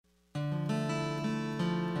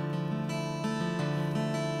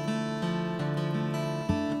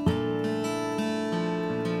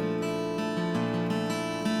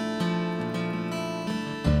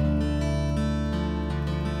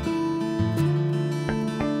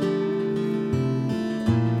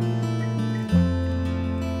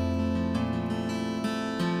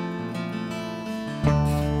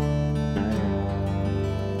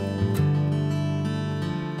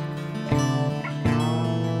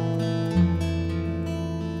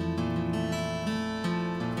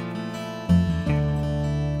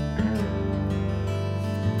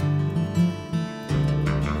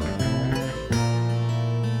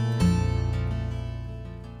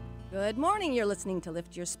Good morning. You're listening to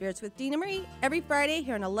Lift Your Spirits with Dina Marie every Friday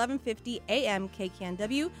here on 1150 AM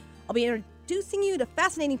KCNW. I'll be introducing you to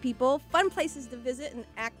fascinating people, fun places to visit, and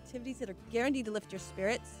activities that are guaranteed to lift your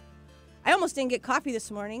spirits. I almost didn't get coffee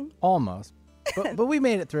this morning. Almost. But we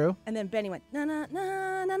made it through. And then Benny went, na, na,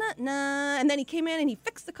 na, na, na, na. And then he came in and he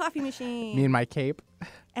fixed the coffee machine. Me and my cape.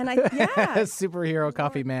 And Superhero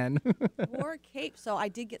coffee man. Wore a cape. So I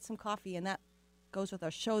did get some coffee, and that goes with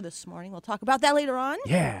our show this morning. We'll talk about that later on.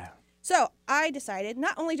 Yeah. So I decided,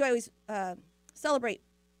 not only do I always celebrate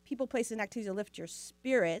people, places, and activities to lift your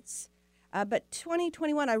spirits, but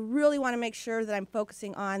 2021, I really want to make sure that I'm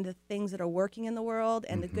focusing on the things that are working in the world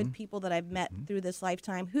and the good people that I've met through this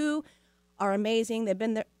lifetime who are amazing. They've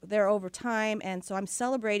been there over time, and so I'm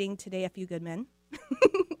celebrating today a few good men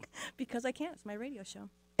because I can. It's my radio show.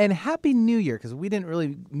 And Happy New Year, because we didn't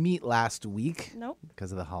really meet last week. Nope.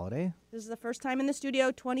 Because of the holiday. This is the first time in the studio,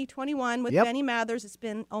 2021, with Benny Mathers. It's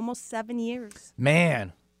been almost 7 years.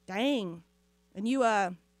 Man. Dang. And you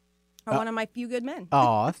are one of my few good men.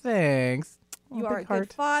 Aw, thanks. You are a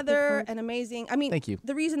good father and amazing. I mean, thank you.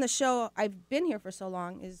 The reason the show, I've been here for so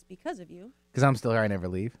long is because of you. Because I'm still here. I never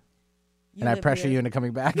leave. And I pressure you into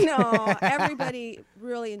coming back. No, everybody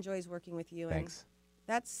really enjoys working with you. Thanks.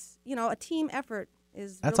 And that's, a team effort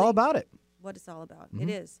is That's really all about it. What it's all about. It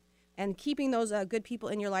is. And keeping those good people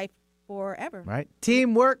in your life forever. Right.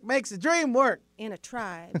 Teamwork makes the dream work. In a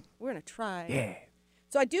tribe. We're in a tribe. Yeah.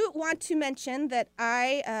 So I do want to mention that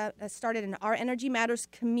I started an Our Energy Matters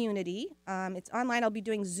community. It's online. I'll be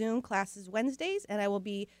doing Zoom classes Wednesdays, and I will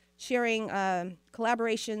be sharing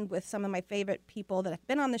collaboration with some of my favorite people that have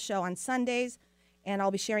been on the show on Sundays, and I'll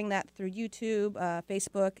be sharing that through YouTube,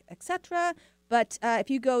 Facebook, etc. But if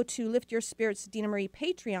you go to Lift Your Spirits Dina Marie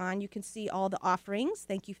Patreon, you can see all the offerings.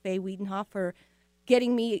 Thank you, Faye Wiedenhoff, for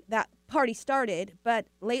getting me that party started. But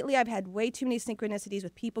lately I've had way too many synchronicities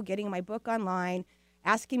with people getting my book online,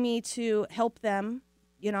 asking me to help them,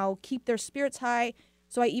 keep their spirits high.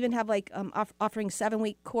 So I even have offering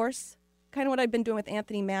 7-week course, kind of what I've been doing with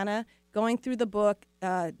Anthony Manna, going through the book,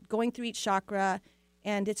 going through each chakra.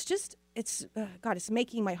 And it's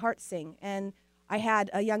making my heart sing. And I had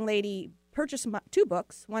a young lady purchase 2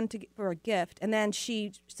 books, one for a gift, and then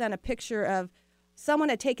she sent a picture of someone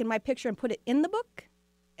had taken my picture and put it in the book,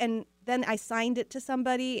 and then I signed it to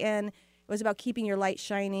somebody, and it was about keeping your light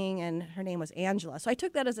shining, and her name was Angela. So I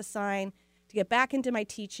took that as a sign to get back into my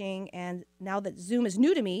teaching, and now that Zoom is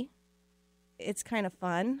new to me, it's kind of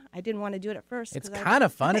fun. I didn't want to do it at first. It's kind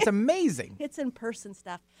of fun. It's amazing. It's in-person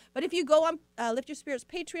stuff. But if you go on Lift Your Spirits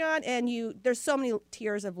Patreon, and there's so many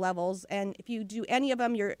tiers of levels, and if you do any of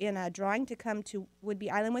them, you're in a drawing to come to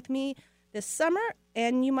Woodby Island with me this summer,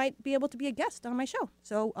 and you might be able to be a guest on my show.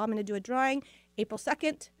 So I'm going to do a drawing April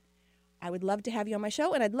 2nd. I would love to have you on my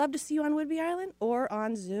show, and I'd love to see you on Woodby Island or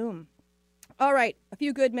on Zoom. All right, a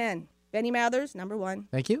few good men. Benny Mathers, number 1.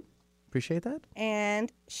 Thank you. Appreciate that.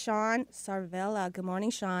 And Sean Sarvela. Good morning,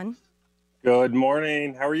 Sean. Good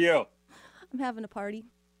morning. How are you? I'm having a party.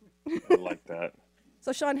 I like that.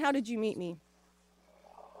 So, Sean, how did you meet me?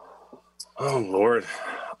 Oh, Lord.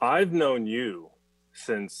 I've known you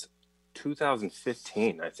since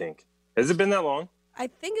 2015, I think. Has it been that long? I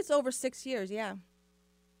think it's over 6 years, yeah.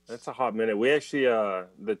 That's a hot minute. We actually,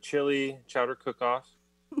 the chili chowder cook-off,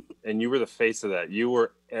 and you were the face of that. You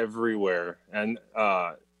were everywhere. And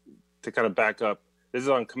to kind of back up, this is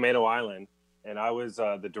on Camano Island, and I was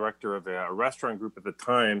the director of a restaurant group at the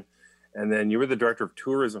time, and then you were the director of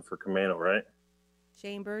tourism for Camano, right?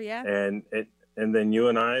 Chamber, yeah. And then you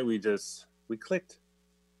and I, we clicked.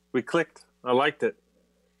 We clicked. I liked it.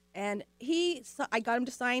 And I got him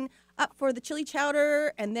to sign up for the chili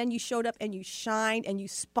chowder, and then you showed up and you shined and you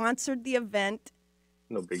sponsored the event.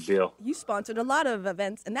 No big deal. You sponsored a lot of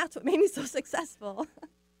events, and that's what made me so successful.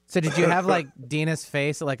 So did you have Dina's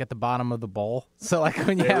face at the bottom of the bowl? So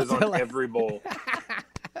when you have to every bowl.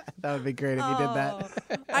 That would be great if you did that.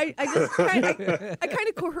 I kind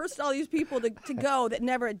of coerced all these people to go that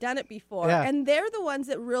never had done it before, and they're the ones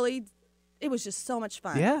that really. It was just so much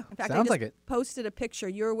fun. Yeah, in fact, sounds I like it. Posted a picture.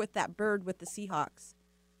 You're with that bird with the Seahawks.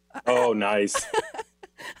 Oh, nice.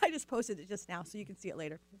 I just posted it just now, so you can see it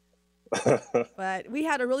later. But we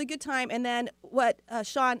had a really good time, and then what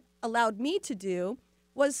Sean allowed me to do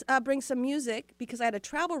was bring some music because I had a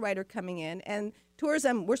travel writer coming in, and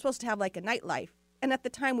tourism, we're supposed to have a nightlife. And at the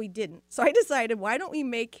time we didn't. So I decided, why don't we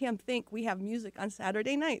make him think we have music on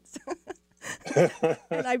Saturday nights?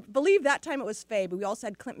 And I believe that time it was Faye, but we also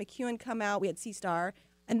had Clint McEwen come out. We had C-Star.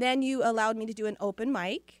 And then you allowed me to do an open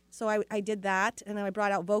mic. So I did that. And then I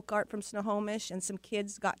brought out Voc Art from Snohomish, and some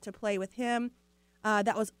kids got to play with him.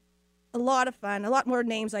 That was a lot of fun. A lot more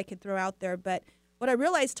names I could throw out there. But what I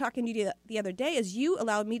realized talking to you the other day is you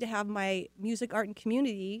allowed me to have my music, art, and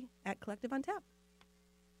community at Collective on Tap.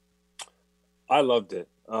 I loved it.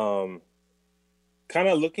 Kind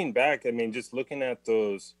of looking back, I mean, just looking at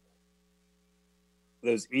those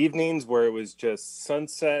evenings where it was just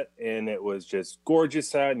sunset and it was just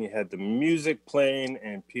gorgeous out and you had the music playing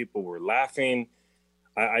and people were laughing.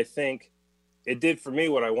 I think it did for me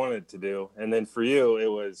what I wanted to do. And then for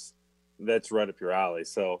you, that's right up your alley.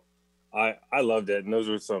 So I loved it. And those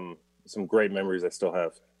were some great memories I still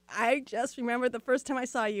have. I just remember the first time I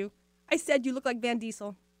saw you, I said you look like Van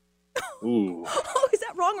Diesel. Ooh. Oh, is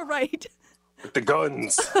that wrong or right? With the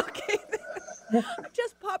guns. Okay. It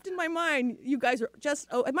just popped in my mind. You guys are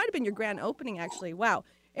it might have been your grand opening, actually. Wow.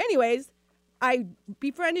 Anyways, I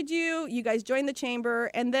befriended you. You guys joined the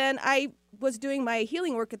chamber. And then I was doing my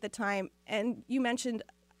healing work at the time. And you mentioned,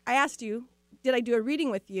 I asked you, did I do a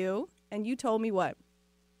reading with you? And you told me what?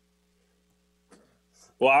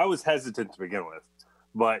 Well, I was hesitant to begin with.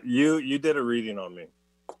 But you did a reading on me.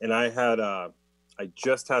 And I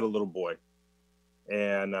just had a little boy.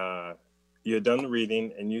 And you had done the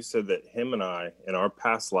reading, and you said that him and I, in our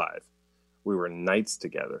past life, we were knights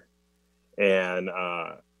together. And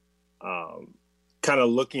kind of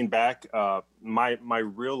looking back, my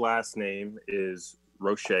real last name is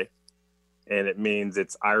Roche, and it means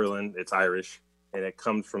it's Ireland, it's Irish, and it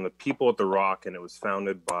comes from the people at the Rock, and it was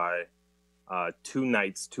founded by two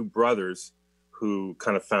knights, two brothers, who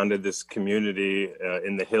kind of founded this community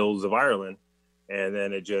in the hills of Ireland. And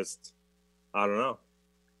then it just, I don't know.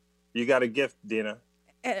 You got a gift, Dina.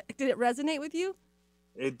 Did it resonate with you?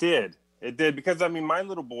 It did. It did. Because, I mean, my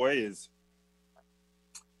little boy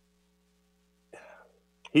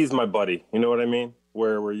he's my buddy. You know what I mean?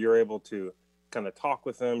 Where you're able to kind of talk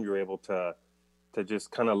with him. You're able to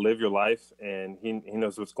just kind of live your life. And he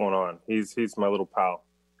knows what's going on. He's my little pal.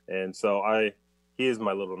 And so he is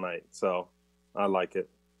my little knight. So I like it.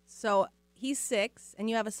 So he's 6, and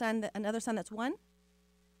you have another son that's 1?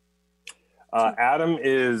 Adam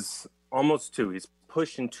is almost 2. He's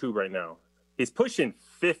pushing 2 right now. He's pushing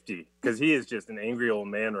 50 because he is just an angry old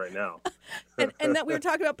man right now. and that we were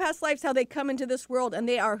talking about past lives, how they come into this world and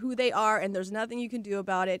they are who they are, and there's nothing you can do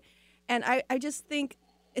about it. And I just think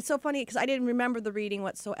it's so funny because I didn't remember the reading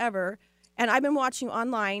whatsoever. And I've been watching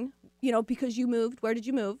online, because you moved. Where did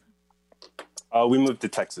you move? We moved to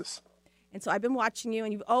Texas. And so I've been watching you,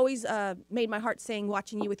 and you've always made my heart sing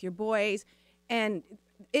watching you with your boys. And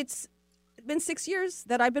it's been 6 years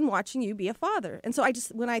that I've been watching you be a father. And so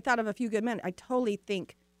when I thought of A Few Good Men, I totally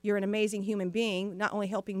think you're an amazing human being, not only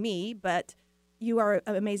helping me, but you are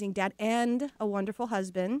an amazing dad and a wonderful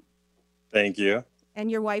husband. Thank you. And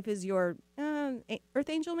your wife is your earth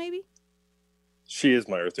angel, maybe? She is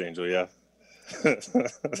my earth angel, yeah.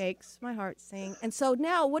 Makes my heart sing. And so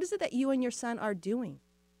now, what is it that you and your son are doing?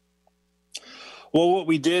 Well, what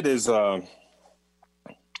we did is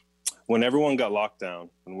when everyone got locked down,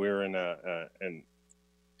 when we were and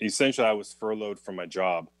essentially I was furloughed from my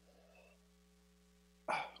job,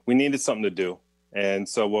 we needed something to do. And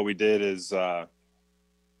so what we did is, let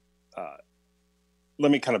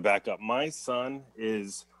me kind of back up. My son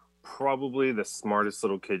is probably the smartest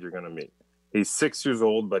little kid you're going to meet. He's 6 years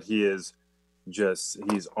old, but he's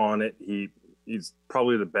on it. He's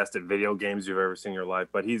probably the best at video games you've ever seen in your life,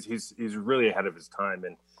 but he's really ahead of his time.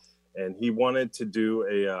 And he wanted to do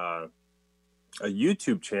a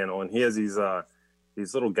YouTube channel, and he has these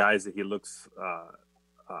little guys that he looks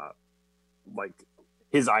like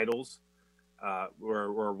his idols,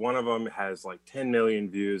 where one of them has like 10 million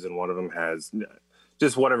views and one of them has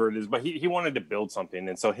just whatever it is. But he wanted to build something,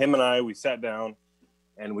 and so him and we sat down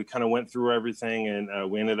and we kind of went through everything,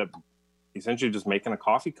 and we ended up essentially just making a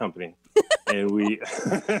coffee company. And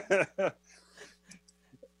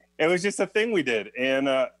it was just a thing we did,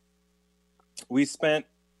 and we spent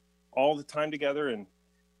all the time together, and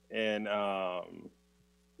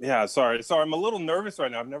yeah, sorry, I'm a little nervous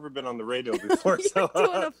right now. I've never been on the radio before, so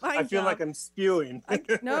doing a fine I feel job. like I'm spewing.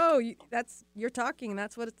 No, you're talking.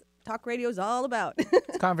 That's what talk radio is all about.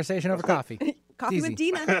 It's conversation over coffee. Coffee Easy. with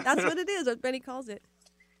Dina. That's what it is. What Benny calls it.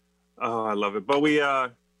 Oh, I love it. But we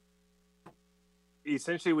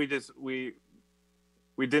essentially we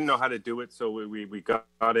didn't know how to do it, so we got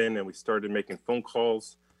in and we started making phone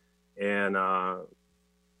calls, and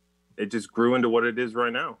it just grew into what it is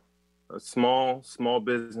right now, a small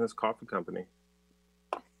business coffee company.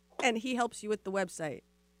 And he helps you with the website.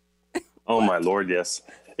 Oh my Lord, yes.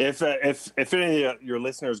 If any of your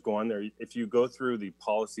listeners go on there, if you go through the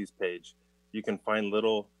policies page, you can find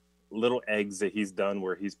little eggs that he's done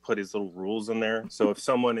where he's put his little rules in there. So if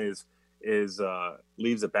someone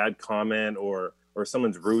leaves a bad comment or or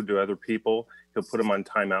someone's rude to other people, he'll put them on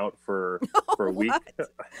timeout for a week. What?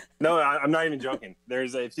 No, I'm not even joking.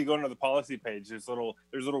 If you go into the policy page, there's little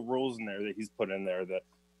rules in there that he's put in there that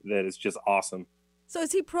is just awesome. So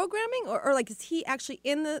is he programming or like is he actually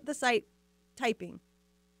in the site typing?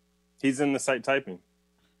 He's in the site typing.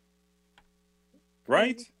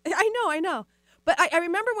 Right? I know. But I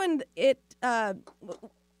remember when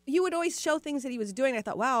you would always show things that he was doing. I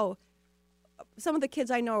thought, wow, some of the kids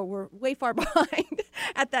I know were way far behind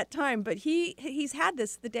at that time. But he's had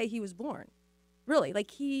this the day he was born. Really,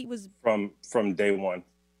 like he was from day one.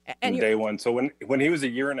 And day one. So when he was a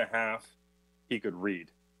year and a half, he could read,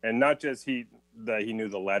 and not just that he knew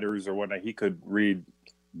the letters or whatnot. He could read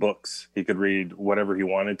books. He could read whatever he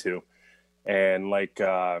wanted to, and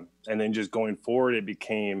and then just going forward, it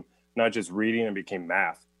became not just reading; it became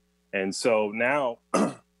math. And so now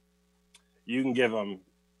you can give him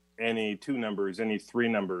any 2 numbers, any 3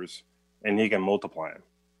 numbers, and he can multiply them.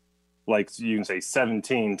 Like you can say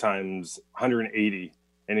 17 times 180,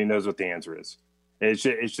 and he knows what the answer is.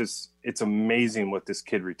 It's amazing what this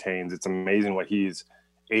kid retains. It's amazing what he's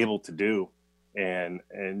able to do. And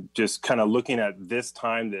just kind of looking at this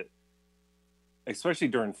time that, especially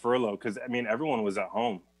during furlough, because I mean, everyone was at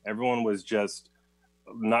home. Everyone was just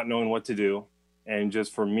not knowing what to do. And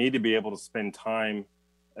just for me to be able to spend time,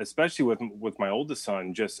 especially with my oldest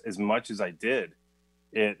son, just as much as I did,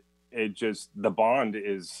 it just, the bond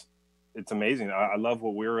it's amazing. I love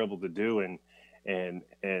what we were able to do and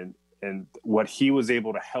what he was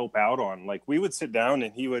able to help out on. Like we would sit down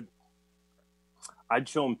and I'd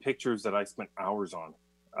show him pictures that I spent hours on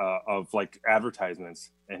of like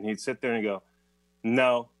advertisements, and he'd sit there and go,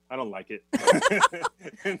 "No, I don't like it."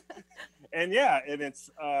 and yeah, and it's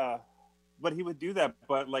but he would do that.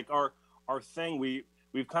 But like our thing,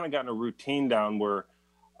 we've kind of gotten a routine down where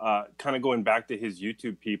kind of going back to his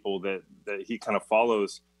YouTube people that he kind of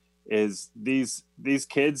follows, is these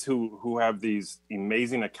kids who have these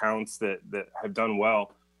amazing accounts that have done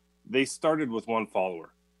well. They started with 1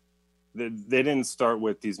 follower. They didn't start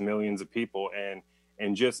with these millions of people,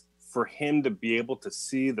 and just for him to be able to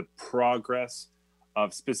see the progress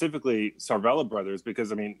of specifically Sarvela Brothers,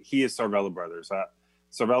 because I mean, he is Sarvela Brothers.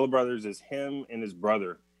 Sarvela Brothers is him and his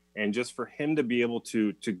brother. And just for him to be able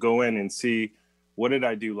to go in and see, what did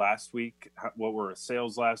I do last week? What were our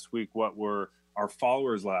sales last week? What were our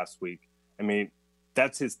followers last week? I mean,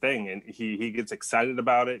 that's his thing. And he gets excited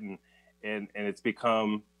about it. And it's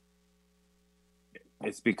become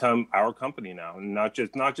our company now. And not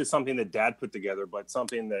just something that Dad put together, but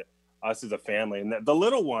something that us as a family. And the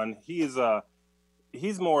little one, he's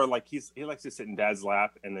more like he likes to sit in Dad's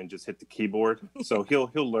lap and then just hit the keyboard. So he'll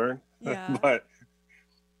learn. Yeah.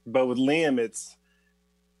 But with Liam,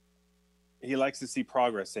 he likes to see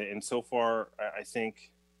progress. And so far, I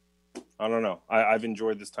think, I don't know, I've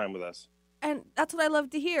enjoyed this time with us. And that's what I love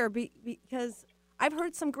to hear because I've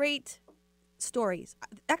heard some great stories.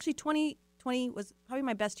 Actually, 2020 was probably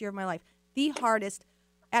my best year of my life. The hardest.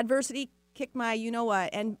 Adversity kicked my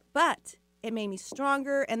you-know-what. But it made me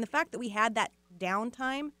stronger. And the fact that we had that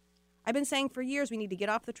downtime, I've been saying for years we need to get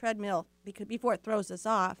off the treadmill before it throws us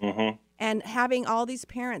off. Mm-hmm. And having all these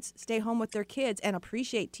parents stay home with their kids and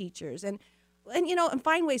appreciate teachers and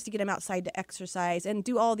find ways to get them outside to exercise and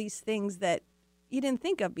do all these things that you didn't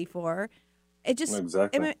think of before. It just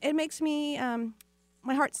exactly. it makes me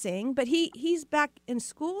my heart sing. But he's back in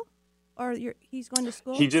school, or he's going to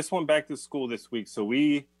school. He just went back to school this week, so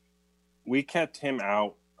we kept him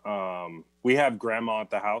out. We have Grandma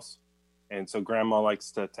at the house. And so Grandma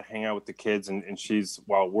likes to hang out with the kids, and she's,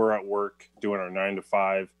 while we're at work doing our 9 to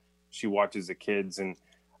 5, she watches the kids. And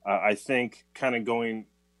I think kind of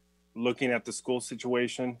looking at the school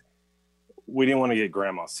situation, we didn't want to get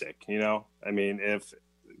Grandma sick, I mean, if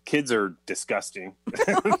kids are disgusting,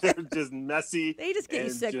 they're just messy. They just get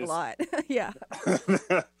you sick a lot. Yeah.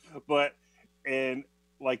 But, and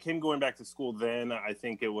like him going back to school then, I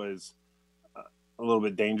think it was a little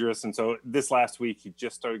bit dangerous. And so this last week he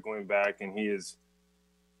just started going back, and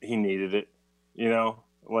he needed it,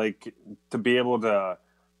 like to be able to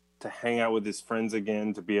hang out with his friends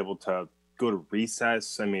again, to be able to go to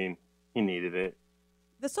recess. I mean, he needed it.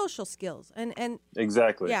 The social skills and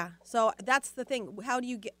exactly. Yeah. So that's the thing. How do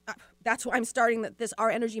you get, that's why I'm starting this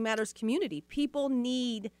Our Energy Matters community. People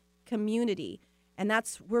need community, and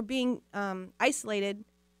we're being isolated,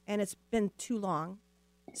 and it's been too long.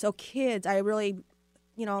 So kids, I really,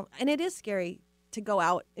 and it is scary to go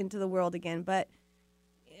out into the world again, but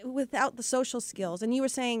without the social skills, and you were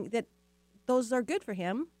saying that those are good for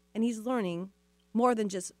him, and he's learning more than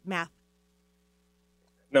just math.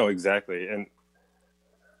 No, exactly. And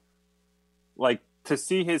like to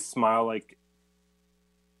see his smile, like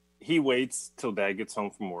he waits till Dad gets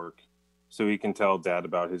home from work so he can tell Dad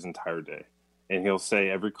about his entire day. And he'll say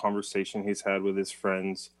every conversation he's had with his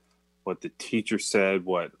friends, what the teacher said,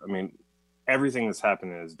 everything that's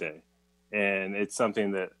happened in his day. And it's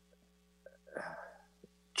something that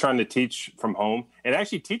trying to teach from home, and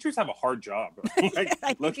actually teachers have a hard job. Like,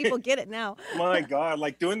 I think people get it now. My God,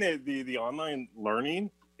 like doing the online learning,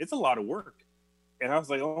 it's a lot of work. And I was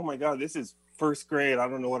like, oh my God, this is first grade. I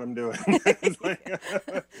don't know what I'm doing.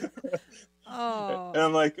 Oh. And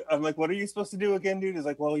I'm like, what are you supposed to do again, dude? He's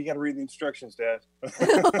like, well, you got to read the instructions, Dad.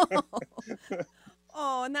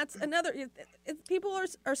 Oh, and that's another. People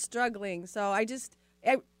are struggling. So it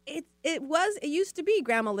used to be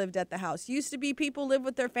Grandma lived at the house. Used to be people lived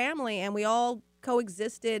with their family, and we all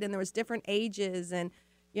coexisted, and there was different ages, and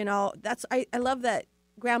I love that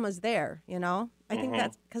Grandma's there. I think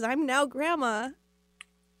that's because I'm now Grandma.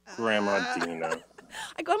 Grandma Dina.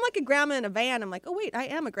 I'm like a grandma in a van. I'm like, oh wait, I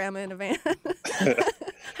am a grandma in a van.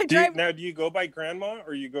 Do you go by Grandma,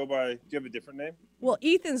 or do you have a different name? Well,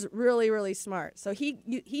 Ethan's really, really smart. So he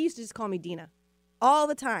used to just call me Dina all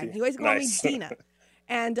the time. He always called me Dina.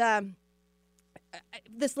 And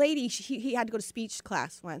this lady, he had to go to speech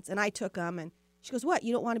class once, and I took him, and she goes, what,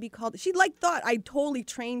 you don't want to be called? She thought I totally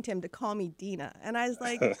trained him to call me Dina. And I was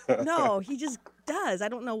like, no, he just does. I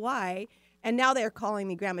don't know why. And now they're calling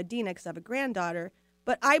me Grandma Dina because I have a granddaughter.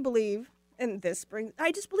 But I believe, I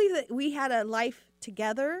just believe that we had a life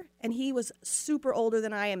together, and he was super older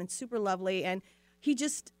than I am and super lovely, and he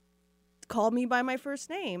just called me by my first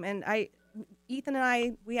name. And Ethan and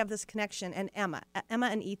I, we have this connection, and Emma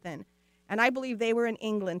and Ethan. And I believe they were in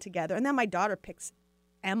England together. And then my daughter picks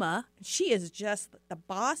Emma. She is just the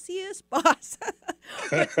bossiest boss.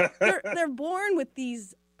 But they're born with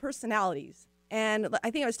these personalities. And I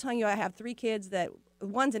think I was telling you I have 3 kids that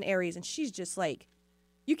one's an Aries, and she's just like,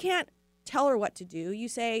 you can't tell her what to do. You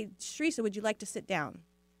say, Teresa, would you like to sit down?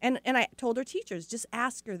 And I told her teachers, just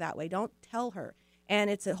ask her that way. Don't tell her. And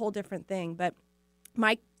it's a whole different thing. But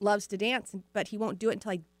Mike loves to dance, but he won't do it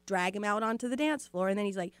until I drag him out onto the dance floor. And then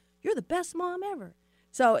he's like, you're the best mom ever.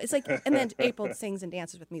 So it's like, and then April sings and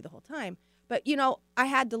dances with me the whole time. But, I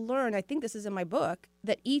had to learn, I think this is in my book,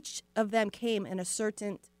 that each of them came in a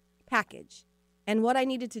certain package. And what I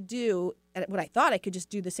needed to do, and what I thought I could just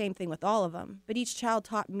do the same thing with all of them, but each child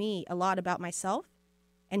taught me a lot about myself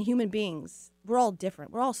and human beings. We're all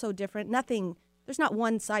different. We're all so different. There's not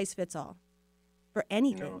one size fits all for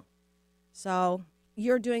anything. No. So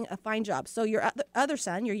you're doing a fine job. So your other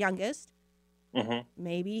son, your youngest,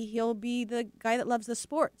 maybe he'll be the guy that loves the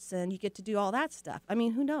sports, and you get to do all that stuff. I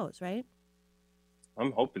mean, who knows, right?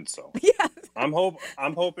 I'm hoping so. Yeah. I'm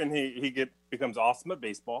hoping he becomes awesome at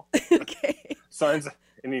baseball. Okay. Signs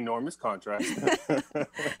an enormous contract.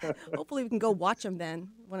 Hopefully we can go watch him then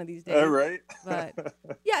one of these days. Right. But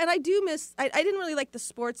yeah, and I do miss. I didn't really like the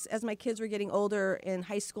sports as my kids were getting older in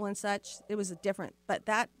high school and such. It was different. But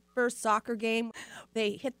that first soccer game,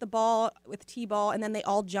 they hit the ball with T-ball, and then they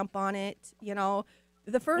all jump on it.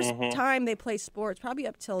 The first time they play sports, probably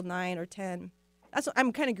up till 9 or 10. That's what,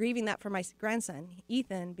 I'm kind of grieving that for my grandson,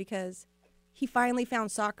 Ethan, because he finally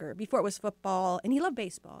found soccer. Before it was football, and he loved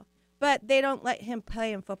baseball. But they don't let him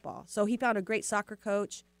play in football. So he found a great soccer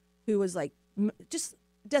coach who was like, just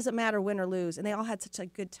doesn't matter win or lose. And they all had such a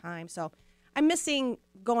good time. So I'm missing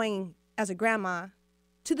going as a grandma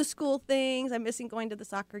to the school things. I'm missing going to the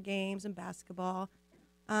soccer games and basketball.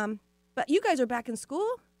 But you guys are back in school?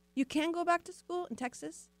 You can go back to school in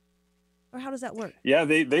Texas? Or how does that work? Yeah,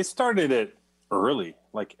 they started it early.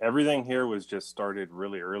 Like everything here was just started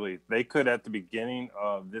really early. They could, at the beginning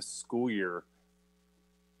of this school year,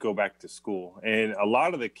 go back to school. And a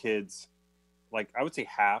lot of the kids, like I would say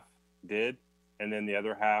half did. And then the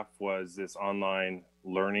other half was this online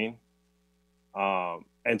learning.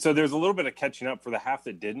 And so there's a little bit of catching up for the half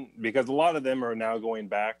that didn't, because a lot of them are now going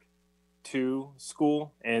back to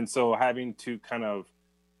school. And so having to kind of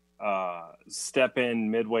step in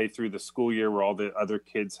midway through the school year where all the other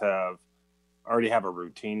kids already have a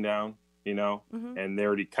routine down, and they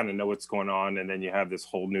already kind of know what's going on. And then you have this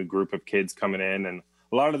whole new group of kids coming in, and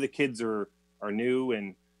a lot of the kids are new.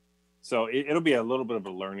 And so it'll be a little bit of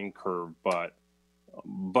a learning curve, but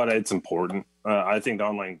it's important. I think the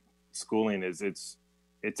online schooling it's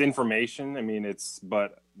information. I mean,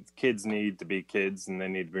 but kids need to be kids, and they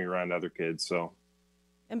need to be around other kids. So.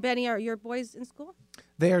 And Benny, are your boys in school?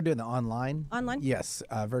 They are doing the online. Online? Yes,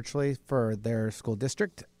 virtually for their school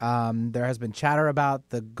district. There has been chatter about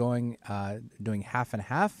doing half and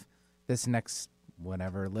half this next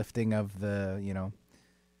lifting of the.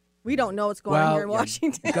 We don't know what's going on here in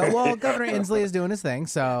Washington. Governor Inslee is doing his thing,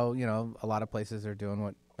 so a lot of places are doing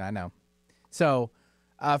what I know. So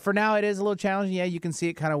For now, it is a little challenging. Yeah, you can see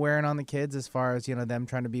it kind of wearing on the kids as far as, them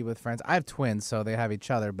trying to be with friends. I have twins, so they have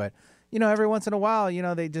each other. But, every once in a while,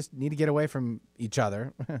 they just need to get away from each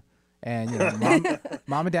other. And,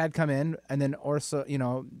 mom and dad come in, and then also,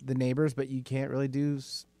 the neighbors, but you can't really do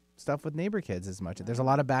stuff with neighbor kids as much. There's a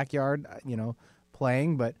lot of backyard,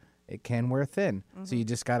 playing, but it can wear thin. Mm-hmm. So you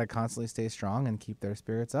just got to constantly stay strong and keep their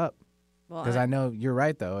spirits up. Because I know you're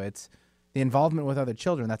right, though. It's the involvement with other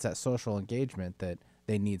children. That's that social engagement that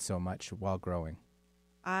they need so much while growing.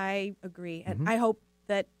 I agree. And I hope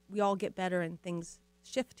that we all get better and things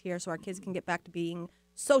shift here so our kids can get back to being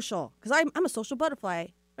social. Because I'm a social butterfly.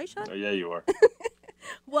 Right, Sean? Oh, yeah, you are.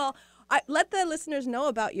 Well, let the listeners know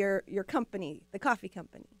about your company, the coffee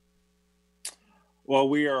company. Well,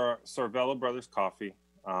 we are Sarvela Brothers Coffee.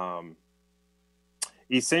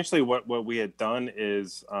 Essentially, what we had done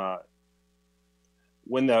is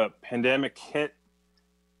when the pandemic hit,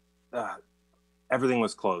 everything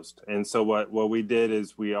was closed. And so what we did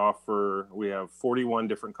is we have 41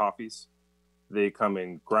 different coffees. They come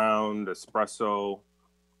in ground, espresso,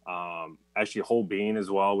 actually whole bean as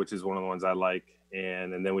well, which is one of the ones I like.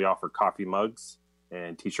 And then we offer coffee mugs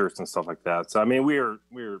and t-shirts and stuff like that. So, I mean,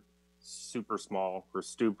 we're super small.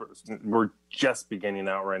 We're just beginning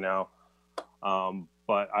out right now.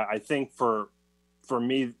 But I think for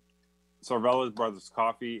me, Sarvela Brothers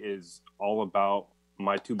Coffee is all about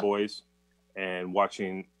my two boys and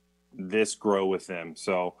watching this grow with them.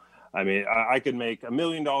 So, I mean, I could make $1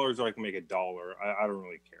 million or I can make $1. I don't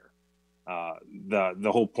really care.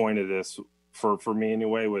 The whole point of this for me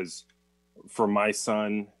anyway was for my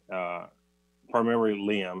son, primarily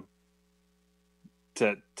Liam,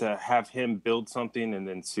 to have him build something and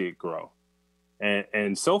then see it grow.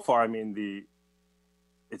 And so far, I mean,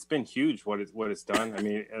 it's been huge what it's done. I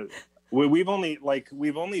mean, we've only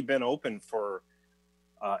been open for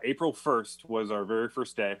April 1st was our very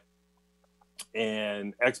first day,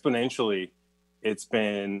 and exponentially it's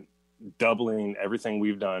been doubling everything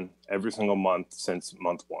we've done every single month since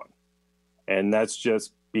month one. And that's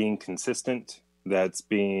just being consistent. That's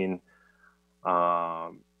being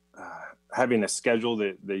having a schedule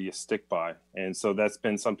that you stick by. And so that's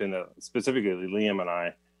been something that specifically Liam and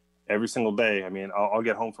I, every single day, I mean, I'll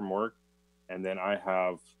get home from work and then I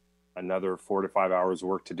have another 4 to 5 hours of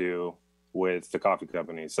work to do with the coffee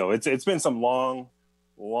company. So it's been some long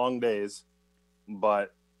days,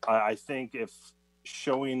 but I think if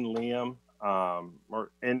showing Liam,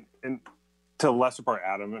 and to a lesser part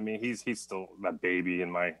Adam, I mean, he's still that baby in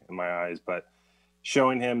my eyes, but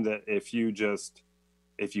showing him that if you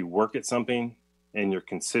work at something and you're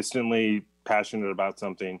consistently passionate about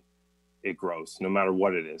something, it grows no matter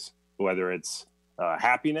what it is, whether it's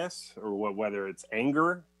happiness or whether it's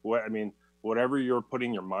anger. Whatever you're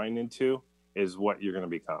putting your mind into is what you're going to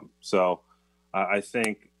become. So I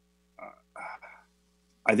think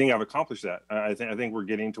I've accomplished that. I think we're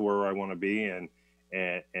getting to where I want to be, and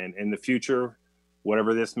in the future,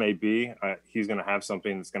 whatever this may be, he's going to have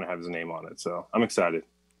something that's going to have his name on it. So I'm excited.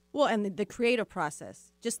 Well, and the creative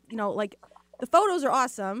process, just, like the photos are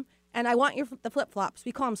awesome. And I want the flip-flops.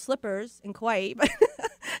 We call them slippers in Kauai.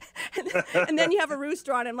 And then you have a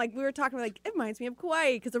rooster on it. And like we were talking, it reminds me of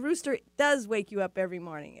Kauai because the rooster does wake you up every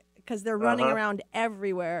morning because they're running around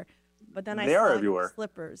everywhere. But then they are everywhere.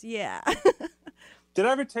 Slippers. Yeah. Did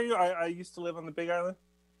I ever tell you I used to live on the Big Island?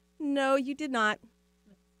 No, you did not.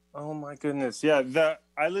 Oh my goodness. Yeah.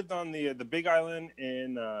 I lived on the Big Island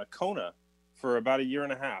in Kona for about 1.5 years.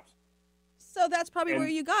 So that's probably where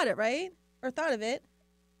you got it, right? Or thought of it.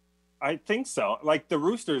 I think so. Like the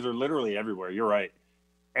roosters are literally everywhere. You're right.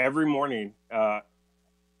 Every morning,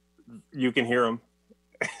 you can hear them,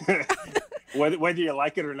 whether you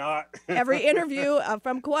like it or not. Every interview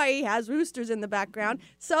from Kauai has roosters in the background.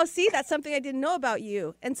 So see, that's something I didn't know about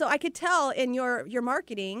you. And so I could tell in your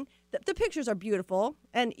marketing that the pictures are beautiful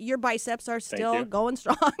and your biceps are still going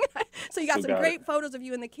strong. So you got some great photos of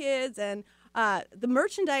you and the kids, and the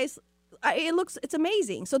merchandise. It's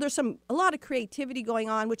amazing. So there's a lot of creativity going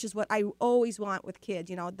on, which is what I always want with kids.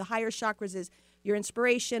 The higher chakras is your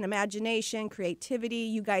inspiration, imagination, creativity.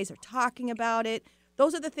 You guys are talking about it.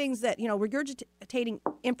 Those are the things that, regurgitating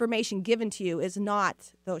information given to you is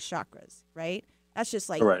not those chakras, right? That's just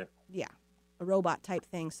like, a robot type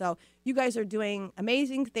thing. So you guys are doing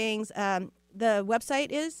amazing things. The website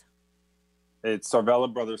is? It's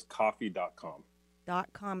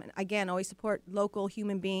SarvelaBrothersCoffee.com. And again, always support local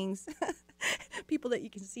human beings, people that you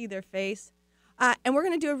can see their face. And we're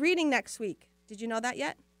going to do a reading next week. Did you know that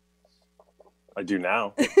yet? I do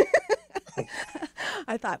now.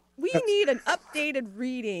 I thought we need an updated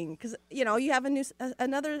reading because you have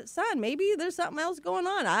another son. Maybe there's something else going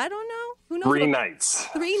on. I don't know. Who knows? 3 nights.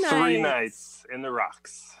 3 nights. 3 nights in the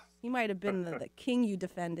rocks. He might have been the king you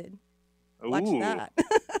defended. Watch Ooh, that.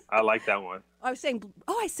 I like that one. I said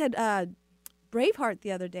Braveheart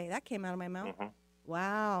the other day. That came out of my mouth. Mm-hmm.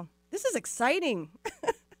 Wow, this is exciting.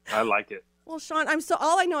 I like it. Well, Sean,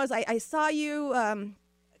 all I know is I saw you.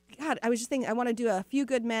 God, I was just thinking I want to do A Few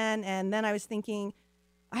Good Men, and then I was thinking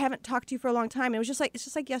I haven't talked to you for a long time. And it's just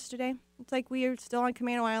like yesterday. It's like we are still on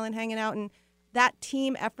Camano Island hanging out, and that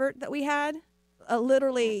team effort that we had,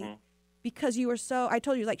 literally, because you were so. I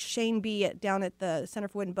told you like Shane B down at the Center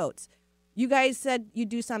for Wooden Boats. You guys said you'd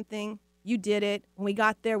do something. You did it. When we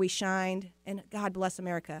got there, we shined, and God bless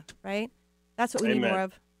America, right? That's what we need more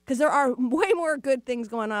of. Because there are way more good things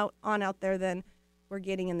going on out there than we're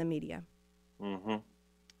getting in the media. Mm-hmm.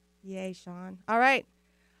 Yay, Sean. All right.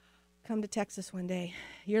 Come to Texas one day.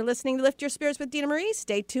 You're listening to Lift Your Spirits with Dina Marie.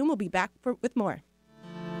 Stay tuned. We'll be back with more.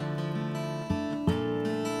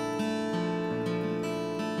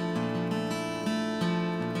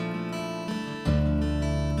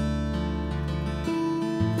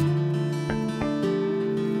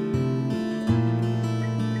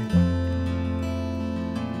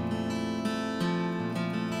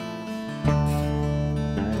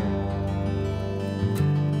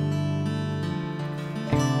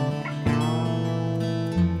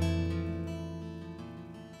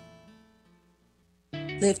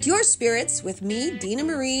 Lift your spirits with me, Dina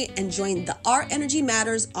Marie, and join the Our Energy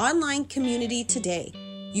Matters online community today.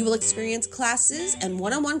 You will experience classes and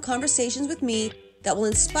one-on-one conversations with me that will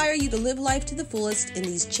inspire you to live life to the fullest in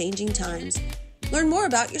these changing times. Learn more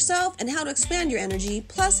about yourself and how to expand your energy,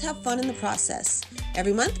 plus have fun in the process.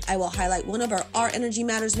 Every month, I will highlight one of our Energy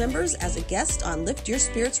Matters members as a guest on Lift Your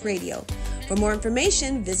Spirits Radio. For more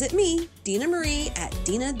information, visit me, Dina Marie, at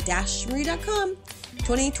dina-marie.com.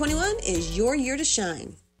 2021 is your year to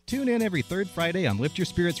shine. Tune in every third Friday on Lift Your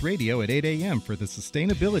Spirits Radio at 8 a.m. for the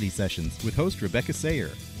Sustainability Sessions with host Rebecca Sayer.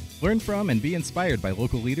 Learn from and be inspired by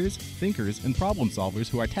local leaders, thinkers, and problem solvers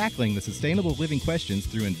who are tackling the sustainable living questions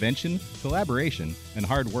through invention, collaboration, and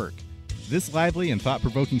hard work. This lively and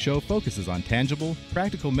thought-provoking show focuses on tangible,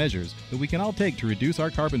 practical measures that we can all take to reduce our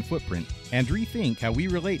carbon footprint and rethink how we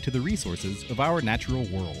relate to the resources of our natural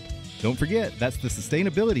world. Don't forget, that's the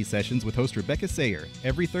Sustainability Sessions with host Rebecca Sayer,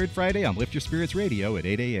 every third Friday on Lift Your Spirits Radio at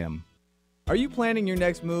 8 a.m. Are you planning your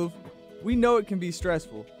next move? We know it can be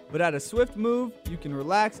stressful, but at a Swift Move, you can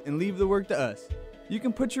relax and leave the work to us. You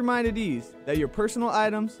can put your mind at ease that your personal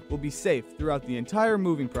items will be safe throughout the entire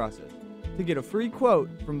moving process. To get a free quote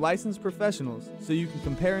from licensed professionals so you can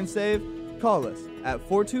compare and save, call us at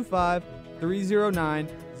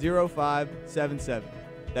 425-309-0577.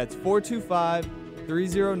 That's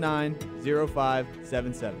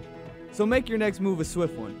 425-309-0577. So make your next move a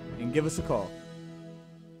swift one and give us a call.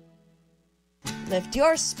 Lift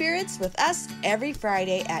your spirits with us every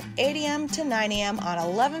Friday at 8 a.m. to 9 a.m. on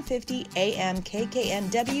 1150 a.m.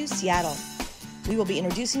 KKNW Seattle. We will be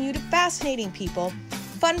introducing you to fascinating people,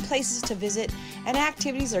 fun places to visit, and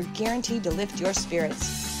activities are guaranteed to lift your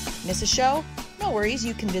spirits. Miss a show? No worries,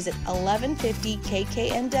 you can visit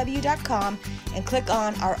 1150kknw.com and click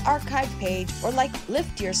on our archive page or like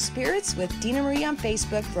Lift Your Spirits with Dina Marie on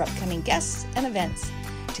Facebook for upcoming guests and events.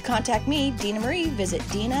 To contact me, Dina Marie, visit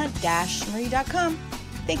dina-marie.com.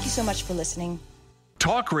 Thank you so much for listening.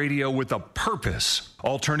 Talk radio with a purpose.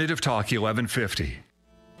 Alternative Talk 1150.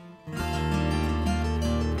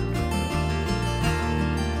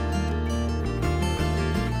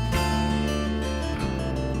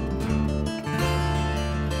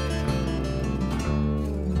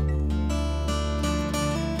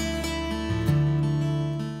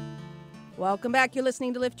 Welcome back. You're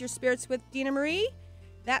listening to Lift Your Spirits with Dina Marie.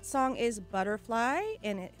 That song is Butterfly,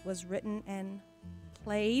 and it was written and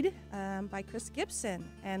played by Chris Gibson.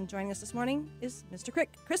 And joining us this morning is Mr.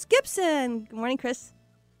 Chris Gibson. Good morning, Chris.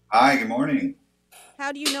 Hi, good morning.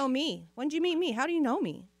 How do you know me? When did you meet me? How do you know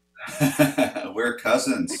me? We're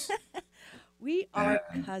cousins. We are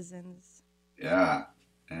cousins. Yeah,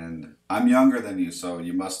 and I'm younger than you, so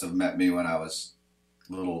you must have met me when I was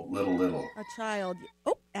little. A child.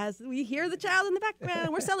 Oh, as we hear the child in the background,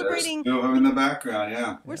 we're celebrating. There's in the background,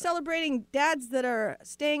 yeah. We're celebrating dads that are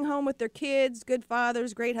staying home with their kids, good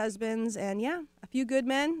fathers, great husbands, and a few good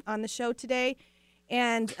men on the show today.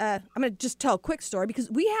 And I'm going to just tell a quick story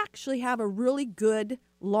because we actually have a really good,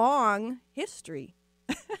 long history.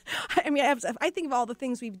 I mean, if I think of all the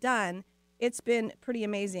things we've done, it's been pretty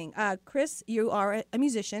amazing. Chris, you are a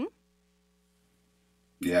musician.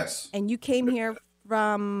 Yes. And you came here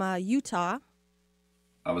from Utah.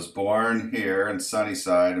 I was born here in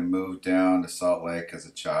Sunnyside and moved down to Salt Lake as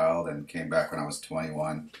a child and came back when I was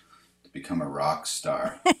 21 to become a rock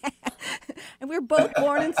star. And we were both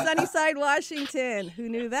born in Sunnyside, Washington. Who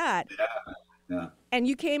knew that? Yeah. And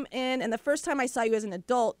you came in, and the first time I saw you as an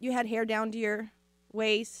adult, you had hair down to your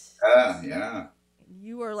waist. Yeah.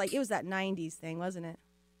 You were like, it was that 90s thing, wasn't it?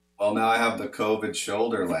 Well, now I have the COVID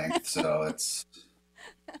shoulder length, so it's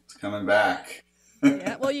coming back.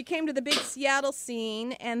 Yeah. Well, you came to the big Seattle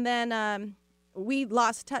scene, and then we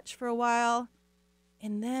lost touch for a while.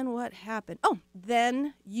 And then what happened? Oh,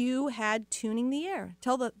 then you had Tuning the Air.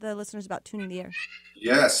 Tell the listeners about Tuning the Air.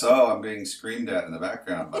 Yes. Oh, I'm being screamed at in the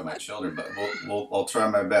background by my children, but I'll try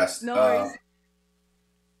my best. No worries.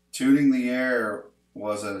 Tuning the Air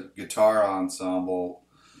was a guitar ensemble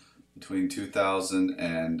between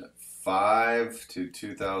 2005 to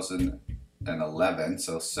 2011,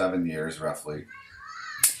 so 7 years roughly.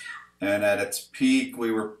 And at its peak,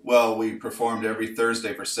 we performed every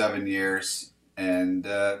Thursday for 7 years. And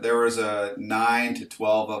there was 9 to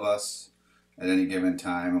 12 of us at any given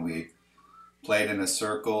time. And we played in a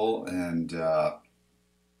circle. And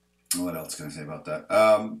what else can I say about that?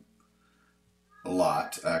 A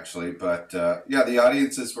lot, actually. But yeah, the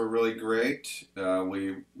audiences were really great.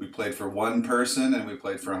 We played for one person and we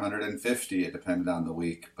played for 150. It depended on the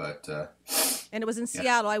week. But and it was in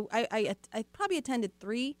Seattle. I probably attended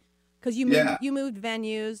 3 because you moved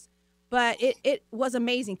venues. But it was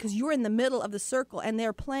amazing because you were in the middle of the circle and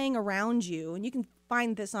they're playing around you. And you can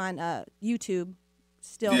find this on YouTube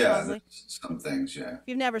still. Yeah, probably. Some things, yeah. If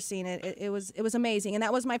you've never seen it, it was amazing. And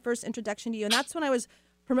that was my first introduction to you. And that's when I was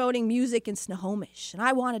promoting music in Snohomish. And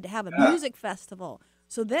I wanted to have a music festival.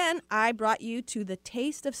 So then I brought you to the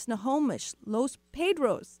Taste of Snohomish, Los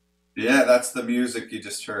Pedros. Yeah, that's the music you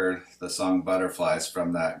just heard, the song Butterflies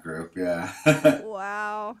from that group, yeah.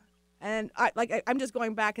 Wow. And I'm just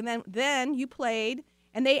going back, and then you played,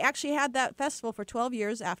 and they actually had that festival for 12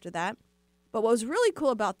 years after that. But what was really cool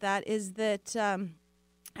about that is that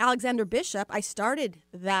Alexander Bishop, I started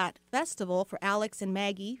that festival for Alex and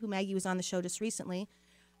Maggie, who Maggie was on the show just recently,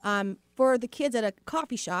 for the kids at a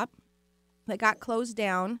coffee shop that got closed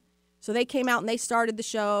down. So they came out and they started the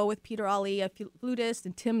show with Peter Ali, a flutist,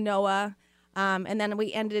 and Tim Noah, and then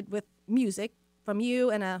we ended with music from you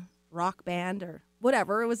and a rock band or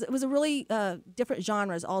whatever. It was a really different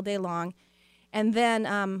genres all day long. And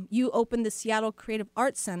then you opened the Seattle Creative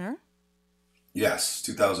Arts Center. Yes,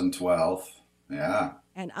 2012. Yeah.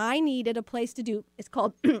 And I needed a place to do, it's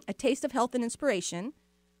called A Taste of Health and Inspiration.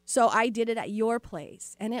 So I did it at your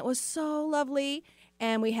place. And it was so lovely.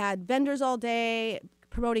 And we had vendors all day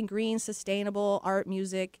promoting green, sustainable art,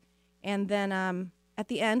 music. And then at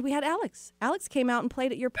the end, we had Alex. Alex came out and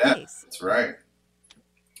played at your place. Yeah, that's right.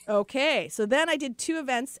 Okay, so then I did 2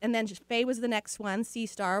 events, and then Faye was the next one. Sea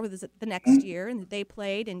Star was the next year, and they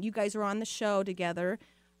played, and you guys were on the show together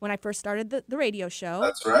when I first started the radio show.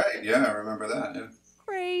 That's right. Yeah, I remember that. Yeah.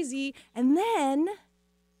 Crazy. And then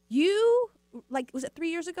you, was it 3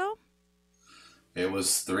 years ago? It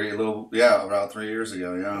was about 3 years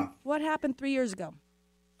ago, yeah. What happened 3 years ago?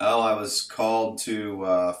 Oh, I was called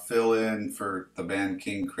to fill in for the band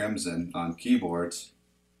King Crimson on keyboards.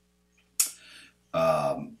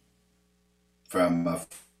 From a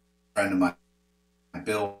friend of mine,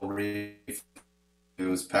 Bill Reeve, who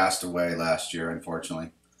was passed away last year,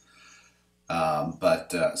 unfortunately.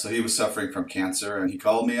 So he was suffering from cancer, and he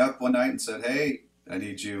called me up one night and said, "Hey, I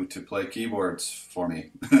need you to play keyboards for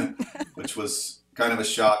me," which was kind of a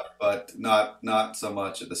shock, but not so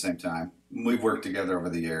much at the same time. We've worked together over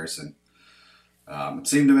the years, and it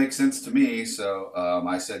seemed to make sense to me, so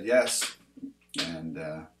I said yes, and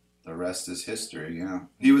the rest is history. Yeah,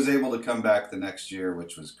 he was able to come back the next year,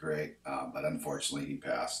 which was great, but unfortunately he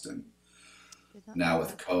passed. And now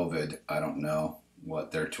with COVID, I don't know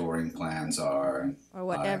what their touring plans are, or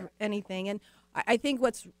whatever, anything. And I think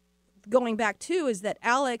what's going back too is that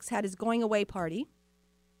Alex had his going away party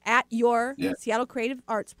at your Seattle Creative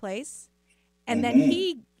Arts place, and then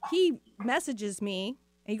he messages me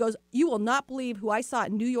and he goes, "You will not believe who I saw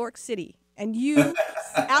in New York City." And you,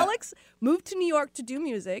 Alex, moved to New York to do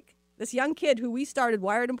music. This young kid who we started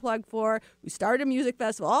Wired and Plugged for, who started a music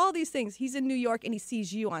festival, all these things. He's in New York and he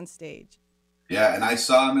sees you on stage. Yeah, and I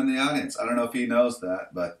saw him in the audience. I don't know if he knows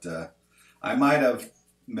that, but I might have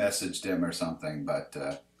messaged him or something.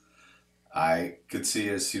 But I could see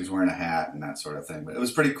he was wearing a hat and that sort of thing. But it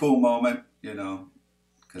was a pretty cool moment,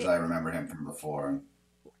 because I remember him from before.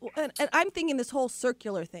 And I'm thinking this whole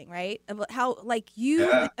circular thing, right? Of how,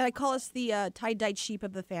 and I call us the tie-dyed sheep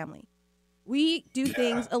of the family. We do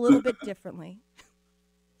things a little bit differently.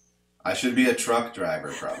 I should be a truck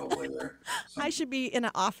driver probably or I something. should be in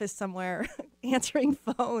an office somewhere answering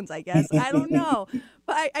phones, I guess. I don't know.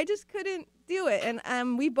 But I just couldn't do it.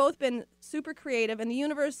 And we've both been super creative. And the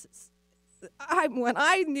universe, when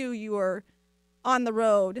I knew you were on the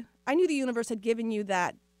road, I knew the universe had given you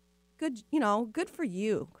that good, good for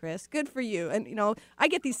you, Chris. Good for you. And, I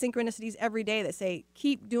get these synchronicities every day that say,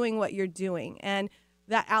 keep doing what you're doing. And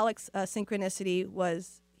that Alex synchronicity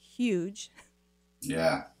was huge.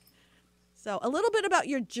 Yeah. So a little bit about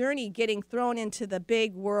your journey getting thrown into the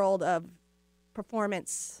big world of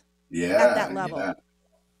performance at that level. Yeah.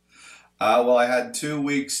 Well, I had 2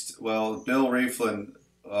 weeks. Well, Bill Rieflin,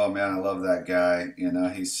 oh man, I love that guy.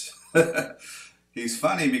 He's he's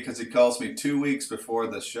funny because he calls me 2 weeks before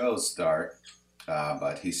the shows start.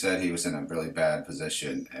 But he said he was in a really bad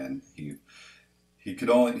position, and he could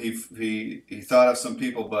only he thought of some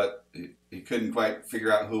people, but he couldn't quite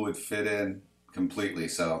figure out who would fit in completely.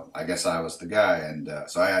 So I guess I was the guy, and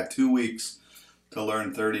so I had 2 weeks to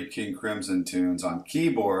learn 30 King Crimson tunes on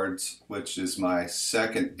keyboards, which is my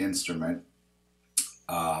second instrument.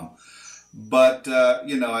 But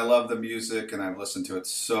I love the music, and I've listened to it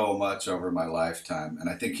so much over my lifetime, and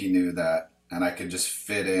I think he knew that, and I could just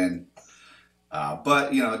fit in.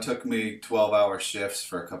 But it took me 12-hour shifts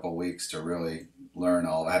for a couple weeks to really learn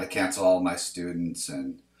all. I had to cancel all my students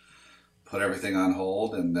and put everything on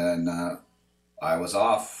hold, and then I was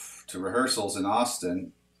off to rehearsals in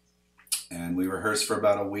Austin, and we rehearsed for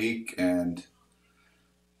about a week, and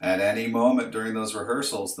at any moment during those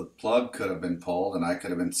rehearsals, the plug could have been pulled and I could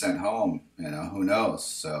have been sent home, who knows?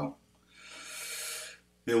 So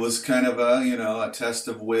it was kind of a test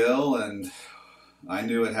of will, and I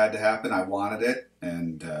knew it had to happen. I wanted it,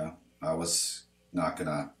 and I was not going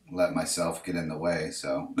to let myself get in the way.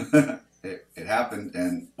 So it happened,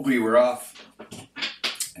 and we were off,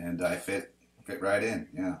 and I fit right in.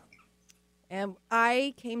 Yeah. And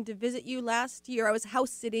I came to visit you last year. I was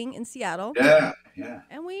house sitting in Seattle. Yeah.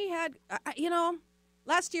 And we had,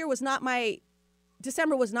 last year was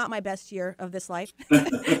December was not my best year of this life.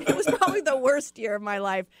 It was probably the worst year of my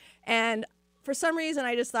life. And for some reason,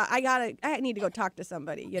 I just thought, I need to go talk to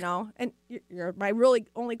somebody, and you're my really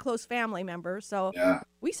only close family member. So Yeah.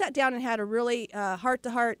 we sat down and had a really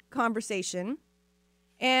heart-to-heart conversation.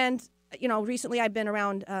 And, recently I've been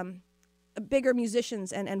around bigger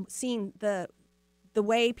musicians and seeing the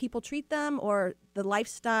way people treat them or the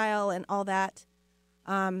lifestyle and all that.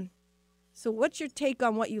 So what's your take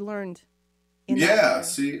on what you learned in that Yeah, year?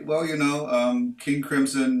 see, well, King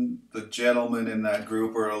Crimson, the gentlemen in that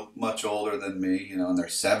group are much older than me, in their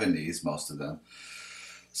 70s, most of them.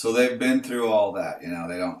 So they've been through all that,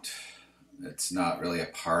 it's not really a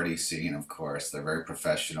party scene, of course. They're very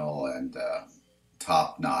professional and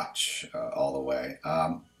top notch all the way.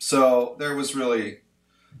 So there was really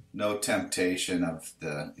no temptation of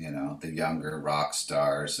the younger rock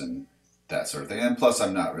stars and that sort of thing. And plus,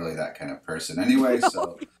 I'm not really that kind of person anyway. No.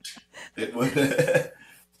 So it would,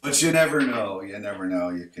 but you never know. You never know.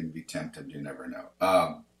 You can be tempted. You never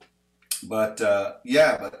know. But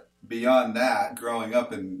beyond that, growing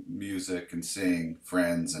up in music and seeing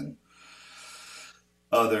friends and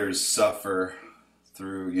others suffer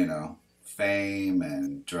through, fame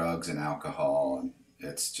and drugs and alcohol, and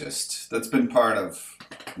that's been part of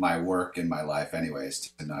my work in my life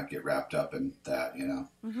anyways, to not get wrapped up in that.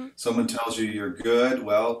 Mm-hmm. Someone tells you you're good,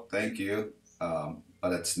 well, thank you,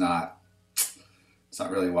 but it's not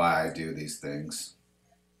really why I do these things,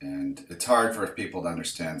 and it's hard for people to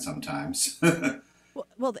understand sometimes. And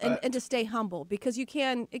to stay humble, because it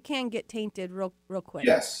can get tainted real quick.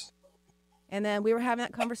 Yes. And then we were having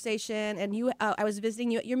that conversation, and I was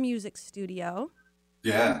visiting you at your music studio.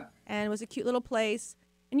 Yeah. And it was a cute little place.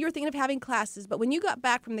 And you were thinking of having classes, but when you got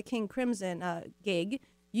back from the King Crimson gig,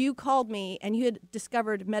 you called me, and you had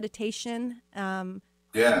discovered meditation.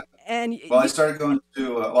 Yeah. And I started going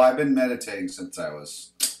to. I've been meditating since I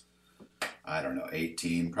was,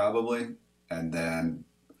 18 probably, and then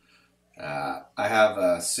I have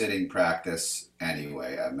a sitting practice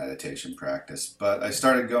anyway, a meditation practice. But I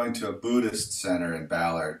started going to a Buddhist center in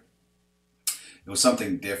Ballard. It was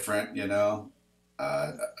something different,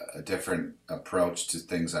 a different approach to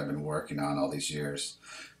things I've been working on all these years.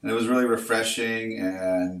 And it was really refreshing,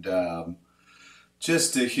 and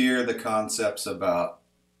just to hear the concepts about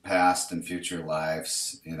past and future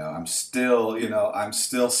lives. I'm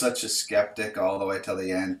still such a skeptic all the way till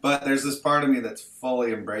the end, but there's this part of me that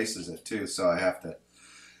fully embraces it too, so I have to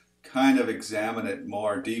kind of examine it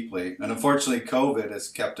more deeply. And unfortunately, COVID has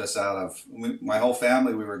kept us out of, my whole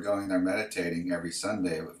family, we were going there meditating every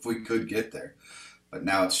Sunday if we could get there, but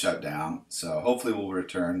now it's shut down, so hopefully we'll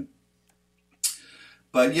return.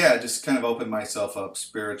 But yeah, just kind of opened myself up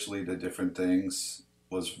spiritually to different things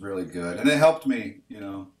was really good. And it helped me,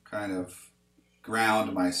 kind of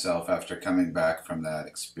ground myself after coming back from that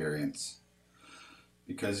experience.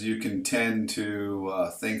 Because you can tend to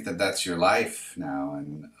think that that's your life now.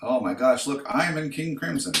 And, oh my gosh, look, I'm in King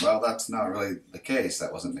Crimson. Well, that's not really the case.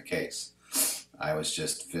 That wasn't the case. I was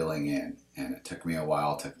just filling in. And it took me a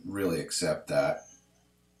while to really accept that.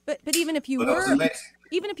 But even if you But it was were, amazing.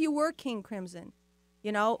 even if you were King Crimson,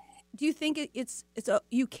 do you think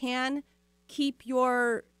you can keep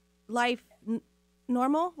your life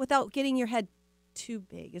normal without getting your head too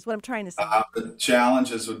big? Is what I'm trying to say. The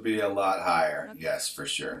challenges would be a lot higher. Okay. Yes, for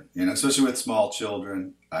sure. Especially with small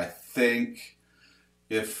children. I think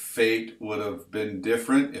if fate would have been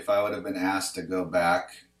different, if I would have been asked to go back,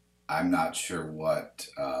 I'm not sure what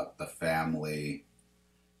the family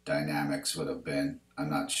dynamics would have been. I'm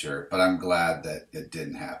not sure, but I'm glad that it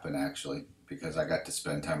didn't happen, actually, because I got to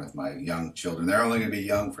spend time with my young children. They're only going to be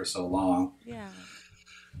young for so long. Yeah.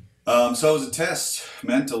 So it was a test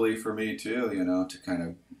mentally for me too, to kind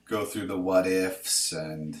of go through the what ifs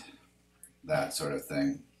and that sort of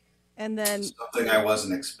thing. And then Something I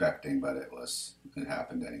wasn't expecting, but it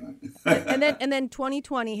happened anyway. and then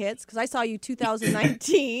 2020 hits, because I saw you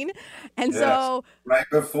 2019, and Yes. so Right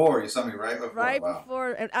before, you saw me right before. right Wow.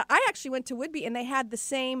 before, and I actually went to Whidbey, and they had the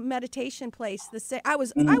same meditation place. I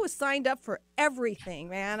was signed up for everything,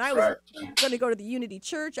 man. I was Right. going to go to the Unity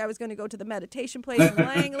Church. I was going to go to the meditation place in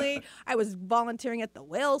Langley. I was volunteering at the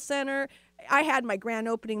Whale Center. I had my grand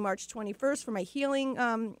opening March 21st for my healing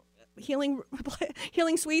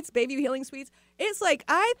suites, Bayview healing suites. It's like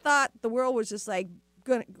I thought the world was just like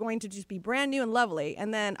going to just be brand new and lovely,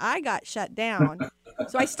 and then I got shut down.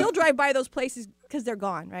 So I still drive by those places because they're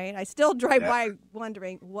gone, right? I still drive by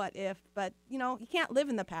wondering what if, but you can't live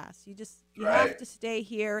in the past. You have Right. to stay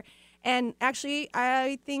here. And actually,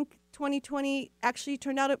 I think 2020 actually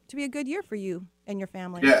turned out to be a good year for you and your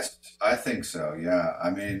family. Yes, I think so. Yeah. I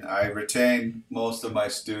mean, I retained most of my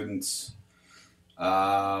students.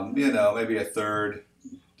 Maybe a third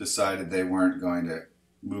decided they weren't going to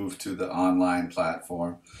move to the online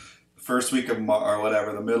platform. The first week of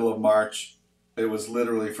the middle of March, it was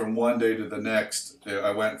literally from one day to the next.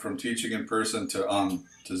 I went from teaching in person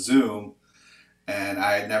to Zoom, and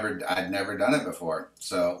I'd never done it before.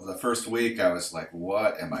 So the first week I was like,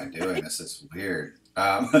 "What am I doing? This is weird."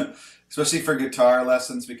 Especially for guitar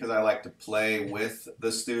lessons, because I like to play with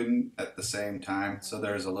the student at the same time. So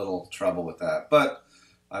there's a little trouble with that. But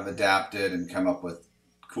I've adapted and come up with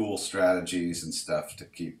cool strategies and stuff to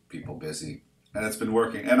keep people busy. And it's been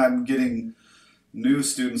working. And I'm getting new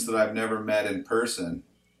students that I've never met in person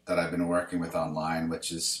that I've been working with online,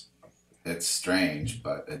 it's strange,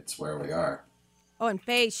 but it's where we are. Oh, and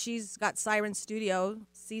Faye, she's got Siren Studio,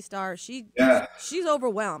 C-Star. She's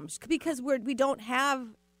overwhelmed because we don't have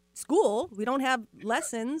school, we don't have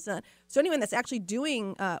lessons. So anyone that's actually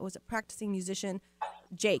doing was a practicing musician,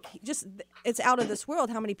 Jake. It's out of this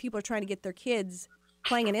world how many people are trying to get their kids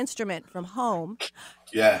playing an instrument from home.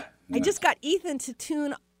 Yeah. I just got Ethan to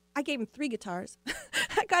tune. I gave him 3 guitars.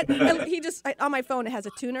 On my phone it has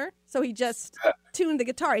a tuner, so he just tuned the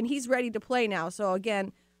guitar and he's ready to play now. So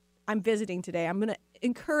again, I'm visiting today. I'm going to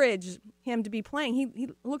encourage him to be playing. He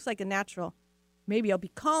looks like a natural. Maybe I'll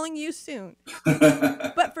be calling you soon.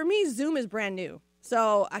 But for me, Zoom is brand new.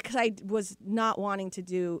 So, because I was not wanting to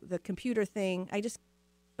do the computer thing,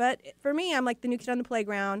 but for me, I'm like the new kid on the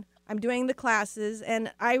playground. I'm doing the classes,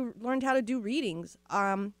 and I learned how to do readings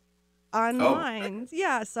online. Oh.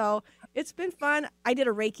 Yeah, so it's been fun. I did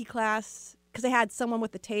a Reiki class because I had someone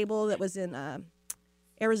with a table that was in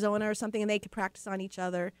Arizona or something, and they could practice on each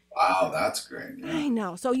other. Wow, that's great. Yeah. I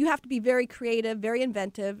know. So you have to be very creative, very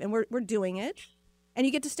inventive, and we're doing it. And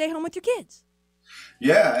you get to stay home with your kids.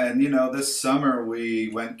 Yeah, and this summer we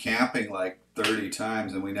went camping like 30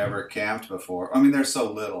 times, and we never camped before. I mean, they're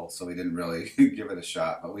so little, so we didn't really give it a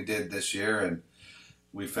shot, but we did this year, and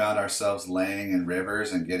we found ourselves laying in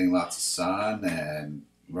rivers and getting lots of sun and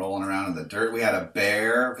rolling around in the dirt. We had a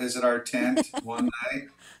bear visit our tent one night.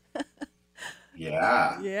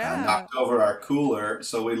 Yeah. Knocked over our cooler,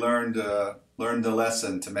 so we learned the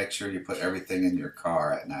lesson to make sure you put everything in your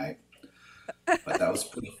car at night. But that was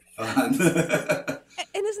pretty fun.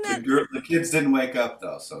 And isn't that the kids didn't wake up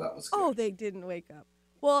though, so that was good. Oh, they didn't wake up.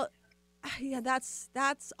 Well, yeah, that's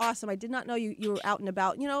awesome. I did not know you were out and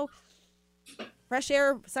about. Fresh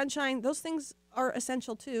air, sunshine, those things are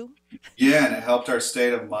essential too. Yeah, and it helped our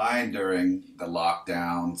state of mind during the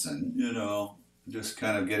lockdowns and, just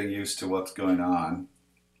kind of getting used to what's going on.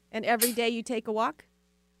 And every day you take a walk?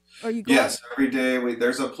 Or you go? Yes, every day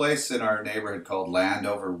there's a place in our neighborhood called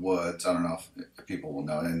Landover Woods. I don't know if people will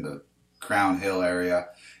know it, in the Crown Hill area.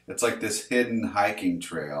 It's like this hidden hiking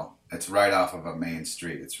trail. It's right off of a main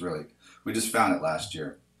street. We just found it last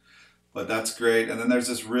year. But that's great. And then there's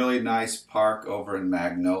this really nice park over in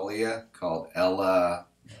Magnolia called Ella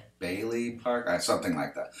Bailey Park, something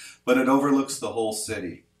like that. But it overlooks the whole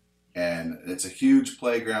city. And it's a huge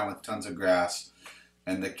playground with tons of grass.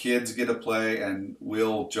 And the kids get to play, and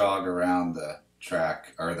we'll jog around the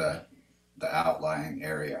track or the outlying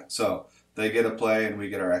area. So they get to play, and we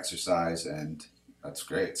get our exercise, and that's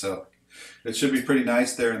great. So it should be pretty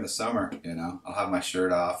nice there in the summer. I'll have my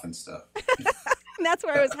shirt off and stuff. And that's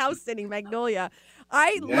where I was house sitting, Magnolia.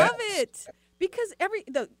 I love it because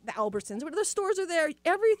the Albertsons, the stores are there.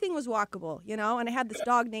 Everything was walkable, and I had this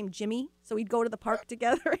dog named Jimmy, so we'd go to the park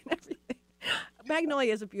together and everything.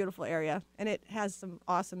 Magnolia is a beautiful area, and it has some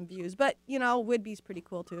awesome views. But Whidbey's pretty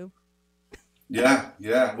cool too. Yeah.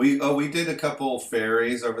 We did a couple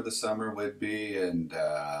ferries over the summer, Whidbey and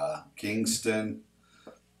Kingston.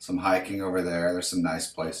 Some hiking over there. There's some nice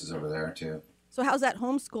places over there too. So how's that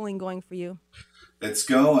homeschooling going for you? It's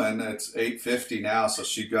going. It's 8:50 now, so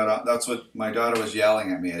she got on. That's what my daughter was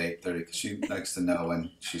yelling at me at 8:30 because she likes to know when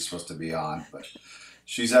she's supposed to be on. But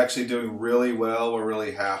she's actually doing really well. We're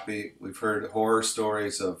really happy. We've heard horror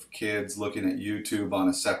stories of kids looking at YouTube on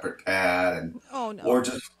a separate pad, and or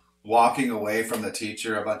just walking away from the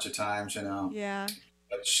teacher a bunch of times. Yeah.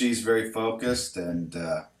 But she's very focused, and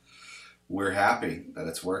we're happy that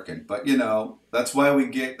it's working. But that's why we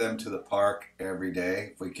get them to the park every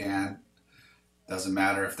day if we can. Doesn't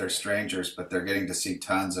matter if they're strangers, but they're getting to see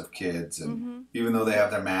tons of kids, and even though they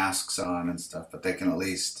have their masks on and stuff, but they can at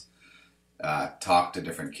least talk to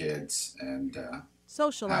different kids and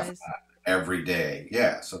socialize every day.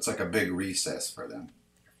 Yeah, so it's like a big recess for them.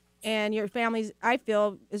 And your family's, I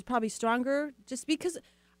feel, is probably stronger just because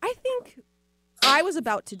I think I was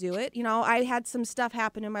about to do it. I had some stuff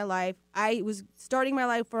happen in my life. I was starting my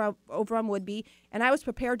life over on Whidbey, and I was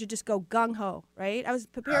prepared to just go gung-ho, right? I was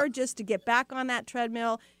prepared just to get back on that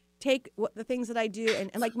treadmill, take the things that I do,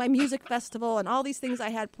 and like my music festival and all these things I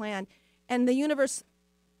had planned. And the universe,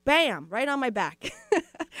 bam, right on my back.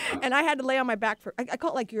 And I had to lay on my back I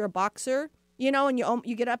call it like you're a boxer, and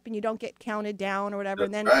you get up and you don't get counted down or whatever.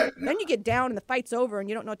 And then you get down and the fight's over and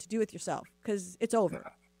you don't know what to do with yourself because it's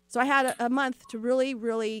over. So I had a month to really,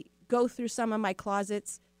 really go through some of my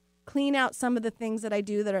closets, clean out some of the things that I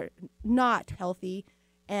do that are not healthy,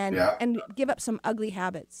 and give up some ugly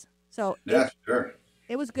habits. So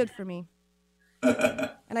it was good for me.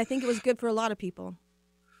 And I think it was good for a lot of people.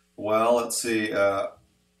 Well, let's see.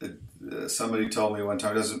 Somebody told me one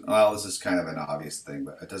time, this is kind of an obvious thing,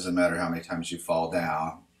 but it doesn't matter how many times you fall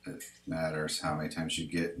down. It matters how many times you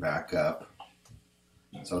get back up.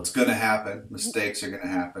 So it's going to happen. Mistakes are going to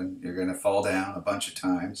happen. You're going to fall down a bunch of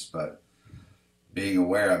times, but being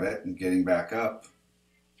aware of it and getting back up,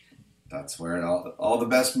 that's where all the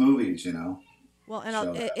best movies, Well,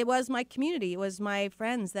 and it was my community. It was my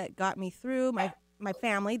friends that got me through, my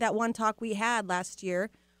family. That one talk we had last year,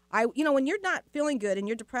 when you're not feeling good and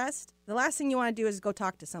you're depressed, the last thing you want to do is go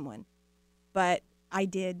talk to someone. But I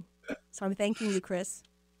did. So I'm thanking you, Chris.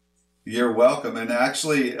 You're welcome. And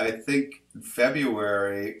actually, I think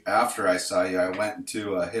February, after I saw you, I went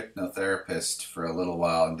to a hypnotherapist for a little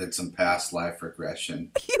while and did some past life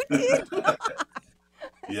regression. You did?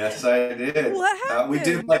 Yes, I did. What happened? We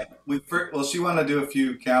did she wanted to do a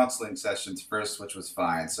few counseling sessions first, which was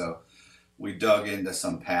fine. So we dug into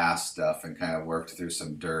some past stuff and kind of worked through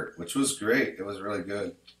some dirt, which was great. It was really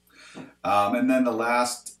good. And then the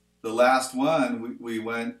last one, we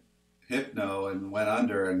went hypno and went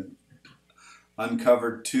under and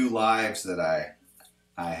uncovered 2 lives that I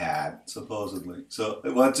had, supposedly. So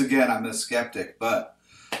once again, I'm a skeptic, but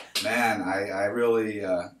man, I really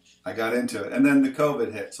I got into it. And then the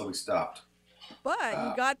COVID hit, so we stopped. But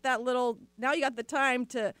you got that now you got the time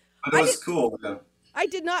to. But it was cool. Yeah. I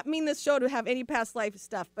did not mean this show to have any past life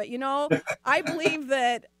stuff, but I believe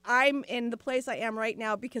that I'm in the place I am right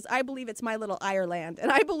now because I believe it's my little Ireland. And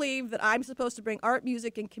I believe that I'm supposed to bring art,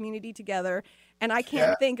 music, and community together. And I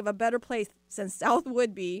can't think of a better place than South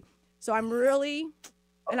Whidbey. So I'm really,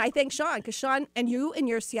 and I thank Sean, because Sean and you and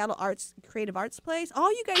your Seattle Creative Arts place, all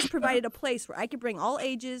you guys provided a place where I could bring all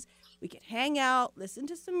ages. We could hang out, listen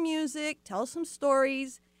to some music, tell some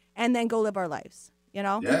stories, and then go live our lives,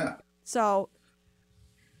 Yeah. So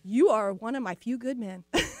you are one of my few good men.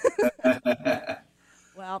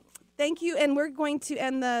 Well, thank you. And we're going to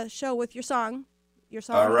end the show with your song.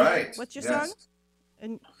 All right. What's your song?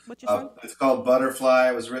 And what's your song? It's called Butterfly.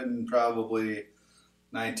 It was written probably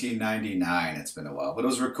 1999. It's been a while, but it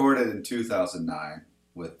was recorded in 2009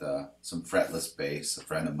 with some fretless bass. A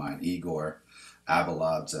friend of mine, Igor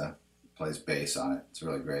Abeladze, plays bass on it. It's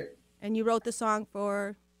really great. And you wrote the song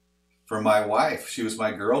for my wife. She was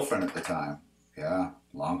my girlfriend at the time. Yeah,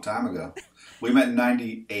 long time ago. We met in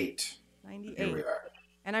 98. 98. Here we are.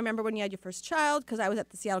 And I remember when you had your first child, because I was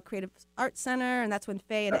at the Seattle Creative Arts Center, and that's when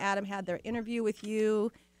Faye and Adam had their interview with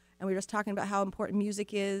you. And we were just talking about how important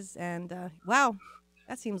music is. And wow,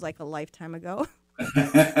 that seems like a lifetime ago.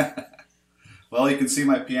 Well, you can see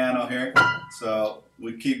my piano here. So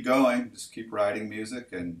we keep going, just keep writing music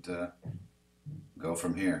and go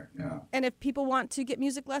from here. Yeah. And if people want to get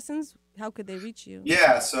music lessons, how could they reach you?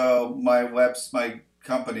 Yeah, so my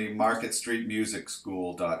company,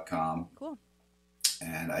 marketstreetmusicschool.com. Cool.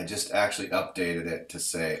 And I just actually updated it to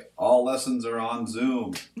say all lessons are on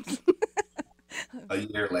Zoom. A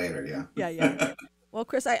year later, yeah. Yeah. Well,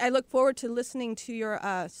 Chris, I look forward to listening to your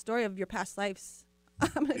story of your past lives.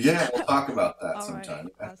 Yeah, we'll talk about that all sometime.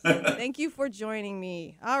 Right. Awesome. Thank you for joining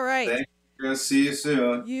me. All right. Thank you, Chris. See you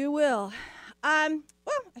soon. You will. Well,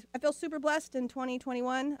 I feel super blessed in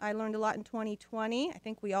 2021. I learned a lot in 2020. I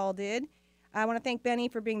think we all did. I want to thank Benny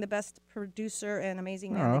for being the best producer and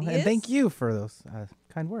amazing man that he is. And thank you for those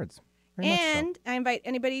kind words. Very much so. And I invite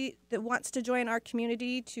anybody that wants to join our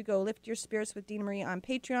community to go lift your spirits with Dina Marie on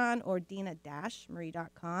Patreon or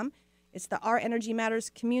dina-marie.com. It's the Our Energy Matters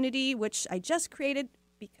community, which I just created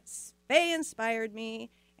because Faye inspired me.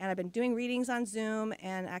 And I've been doing readings on Zoom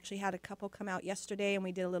and actually had a couple come out yesterday and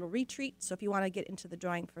we did a little retreat. So if you want to get into the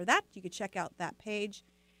drawing for that, you could check out that page.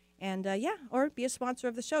 And or be a sponsor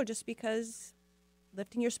of the show just because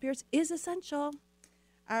lifting your spirits is essential.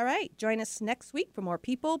 All right. Join us next week for more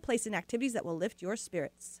people, places, and activities that will lift your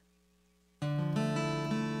spirits.